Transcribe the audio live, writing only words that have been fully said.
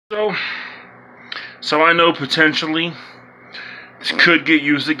So, so I know potentially this could get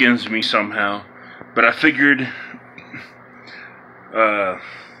used against me somehow, but I figured,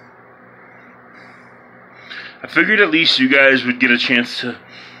 at least you guys would get a chance to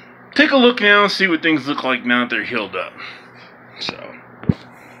take a look now and see what things look like now that they're healed up. So,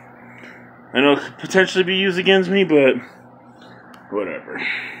 I know it could potentially be used against me, but whatever.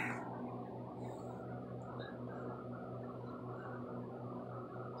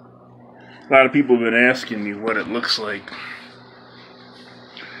 A lot of people have been asking me what it looks like.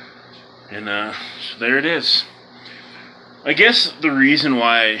 And so there it is. I guess the reason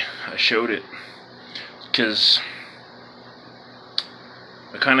why I showed it, because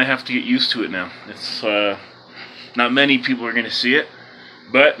I kind of have to get used to it now. It's not many people are going to see it,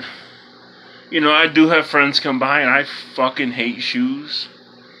 but you know, I do have friends come by, and I fucking hate shoes.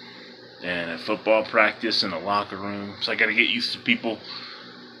 And at football practice, in the locker room, so I got to get used to people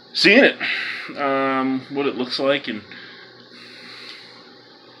seeing it, what it looks like, and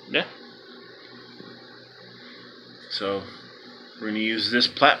yeah. So we're gonna use this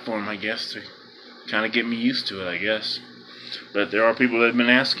platform, I guess, to kind of get me used to it, I guess. But there are people that have been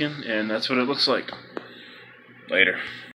asking, and that's what it looks like. Later.